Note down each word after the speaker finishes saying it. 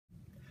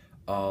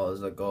All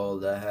is a goal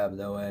that have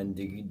no end.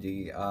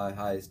 DDI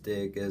high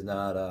stick is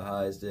not a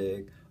high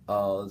stick.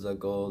 All is a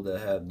goal that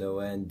have no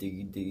end.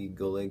 DD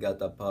goalie got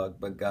the puck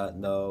but got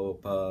no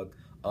puck.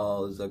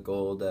 All is a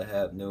goal that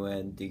have no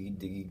end.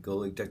 DD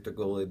goalie check the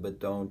goalie but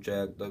don't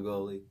check the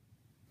goalie.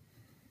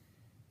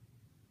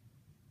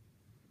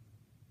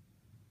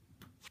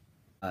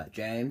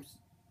 James,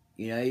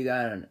 you know you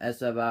got an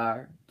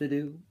SFR to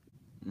do.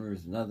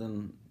 There's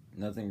nothing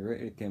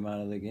great that came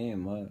out of the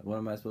game. What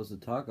am I supposed to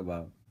talk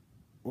about?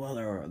 Well,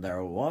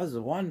 there was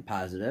one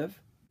positive.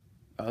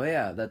 Oh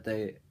yeah, that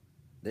they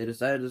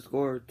decided to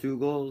score 2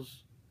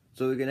 goals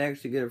so we can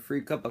actually get a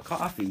free cup of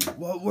coffee.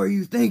 What were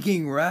you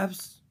thinking,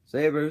 refs?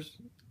 Sabres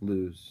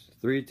lose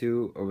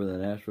 3-2 over the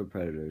Nashville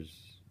Predators.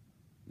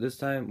 This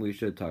time we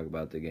should talk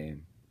about the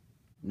game.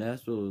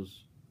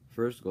 Nashville's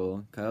first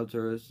goal, Kyle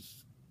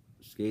Turris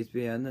skates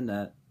behind the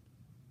net.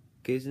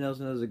 Casey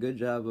Nelson does a good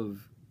job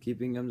of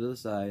keeping him to the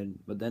side,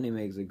 but then he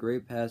makes a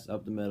great pass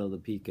up the middle to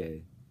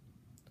PK.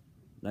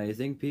 Now you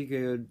think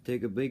PK would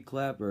take a big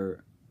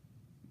clapper,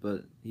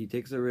 but he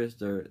takes a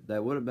wrister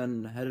that would have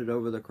been headed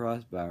over the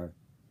crossbar,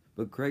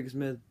 but Craig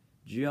Smith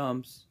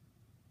jumps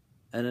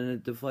and then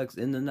it deflects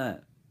in the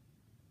net.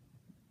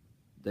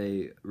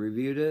 They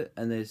reviewed it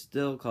and they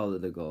still called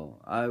it a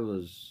goal. I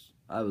was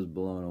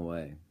blown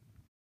away.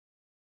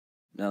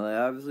 Now they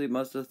obviously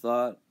must have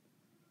thought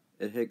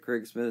it hit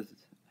Craig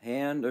Smith's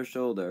hand or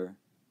shoulder,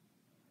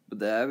 but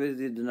they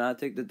obviously did not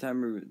take the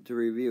time to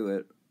review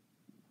it.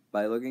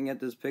 By looking at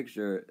this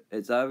picture,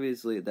 it's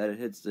obviously that it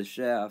hits the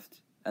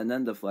shaft and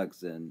then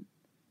deflects in,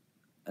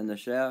 and the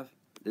shaft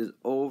is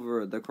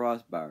over the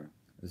crossbar.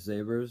 The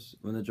Sabres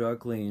win the draw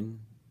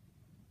clean.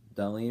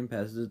 Dahlin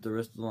passes it to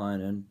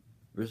Ristolainen.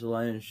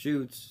 Ristolainen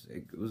shoots.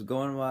 It was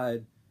going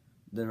wide.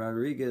 Then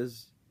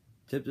Rodriguez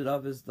tipped it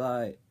off his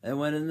thigh and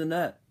went in the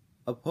net.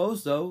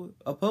 Oposo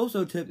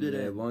tipped it in.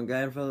 They have one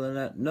guy in front of the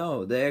net?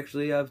 No, they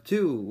actually have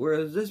 2. Where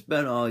has this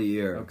been all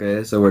year?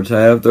 Okay, so we're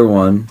tied after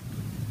 1.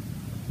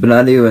 But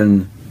not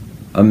even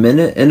a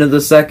minute into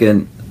the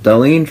second,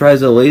 Dahlin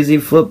tries a lazy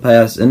flip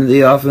pass into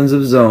the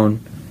offensive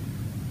zone.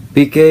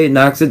 PK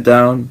knocks it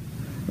down,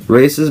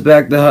 races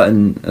back to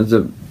Hutton. It's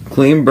a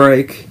clean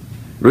break.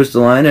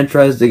 Ristolainen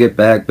tries to get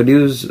back, but he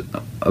was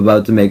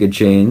about to make a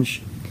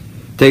change.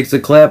 Takes a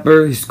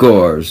clapper, he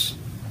scores.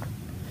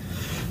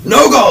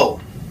 No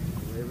goal!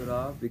 They wave it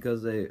off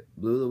because they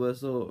blew the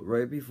whistle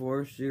right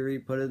before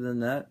Sheary put it in the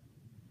net,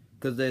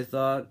 because they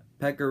thought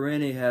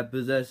Rinne had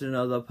possession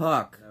of the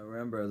puck. Now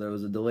remember, there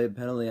was a delayed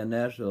penalty on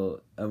Nashville,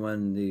 and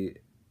when the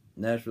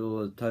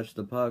Nashville touched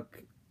the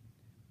puck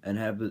and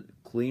had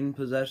clean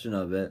possession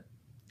of it,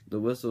 the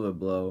whistle would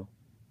blow.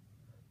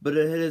 But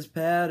it hit his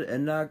pad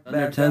and knocked back.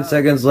 Under 10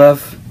 seconds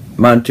left.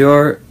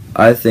 Montour,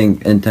 I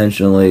think,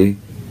 intentionally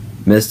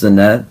missed the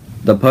net.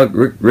 The puck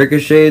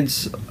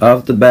ricochets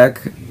off the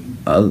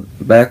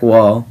back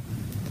wall,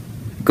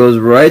 goes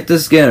right to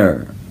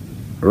Skinner,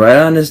 right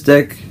on his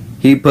stick.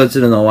 He puts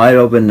it in the wide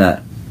open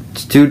net.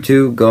 It's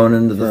 2-2 going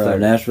into the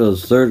third.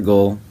 Nashville's third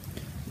goal.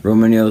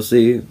 Roman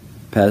Josi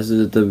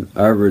passes it to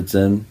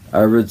Arvidsson.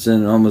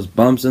 Arvidsson almost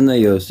bumps into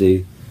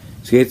Josi,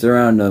 skates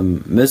around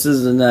him,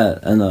 misses the net,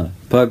 and the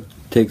puck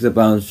takes a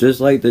bounce just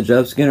like the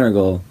Jeff Skinner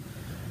goal.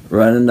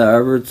 Right into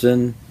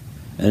Arvidsson,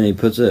 and he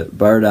puts it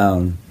bar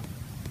down.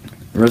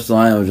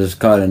 Ristolainen was just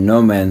caught in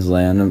no man's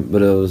land,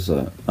 but it was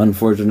an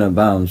unfortunate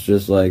bounce,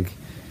 just like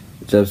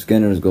Jeff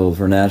Skinner's goal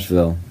for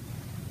Nashville.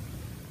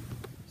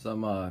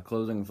 Some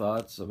closing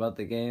thoughts about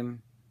the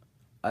game.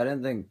 I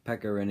didn't think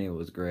Rinne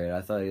was great.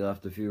 I thought he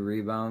left a few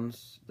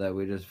rebounds that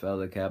we just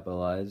failed to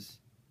capitalize.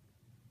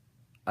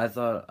 I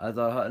thought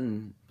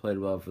Hutton played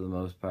well for the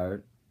most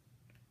part.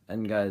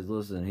 And guys,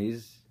 listen,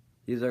 he's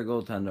our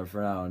goaltender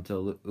for now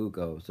until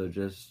Ukko, so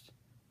just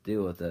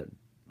deal with it.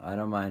 I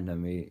don't mind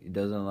him. He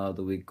doesn't allow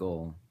the weak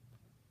goal.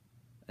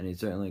 And he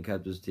certainly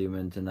kept his team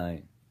in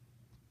tonight.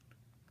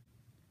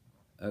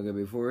 Okay,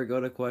 before we go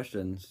to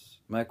questions,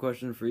 my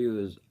question for you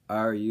is,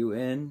 are you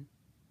in?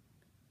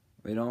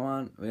 We don't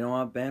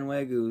want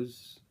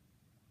bandwagoos.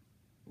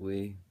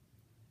 Will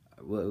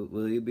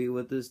you be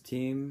with this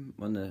team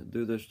when they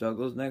do their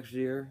struggles next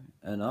year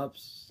and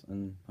ups,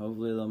 and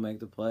hopefully they'll make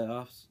the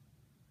playoffs?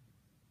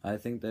 I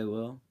think they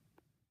will.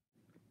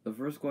 The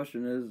first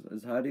question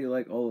is how do you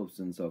like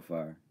Olofsson so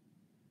far?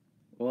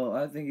 Well,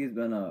 I think he's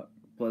been a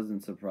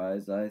pleasant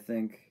surprise. I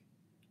think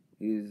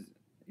he's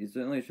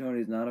certainly shown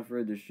he's not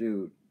afraid to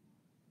shoot,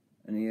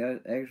 and he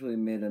actually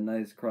made a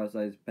nice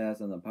cross-ice pass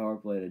on the power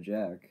play to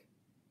Jack,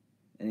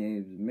 and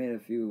he made a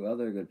few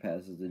other good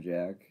passes to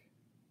Jack,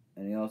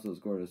 and he also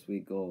scored a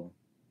sweet goal.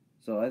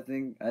 So I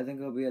think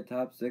he'll be a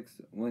top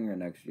 6 winger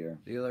next year.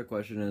 The other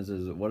question is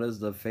what is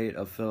the fate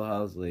of Phil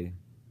Housley?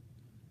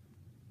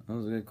 That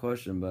was a good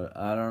question, but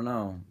I don't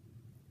know.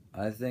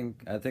 I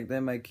think they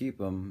might keep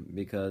him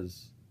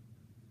because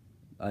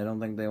I don't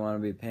think they want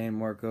to be paying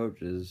more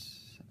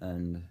coaches,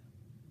 and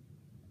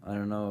I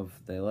don't know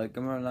if they like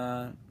him or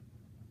not.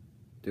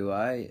 Do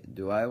I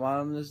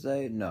want him to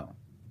stay? No.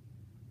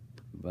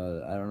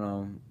 But I don't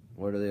know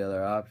what are the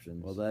other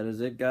options. Well, that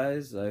is it,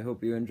 guys. I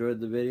hope you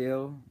enjoyed the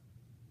video.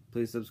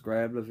 Please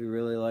subscribe if you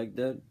really liked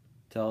it.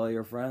 Tell all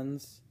your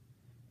friends.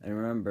 And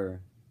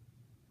remember,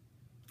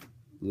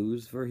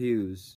 lose for Hughes.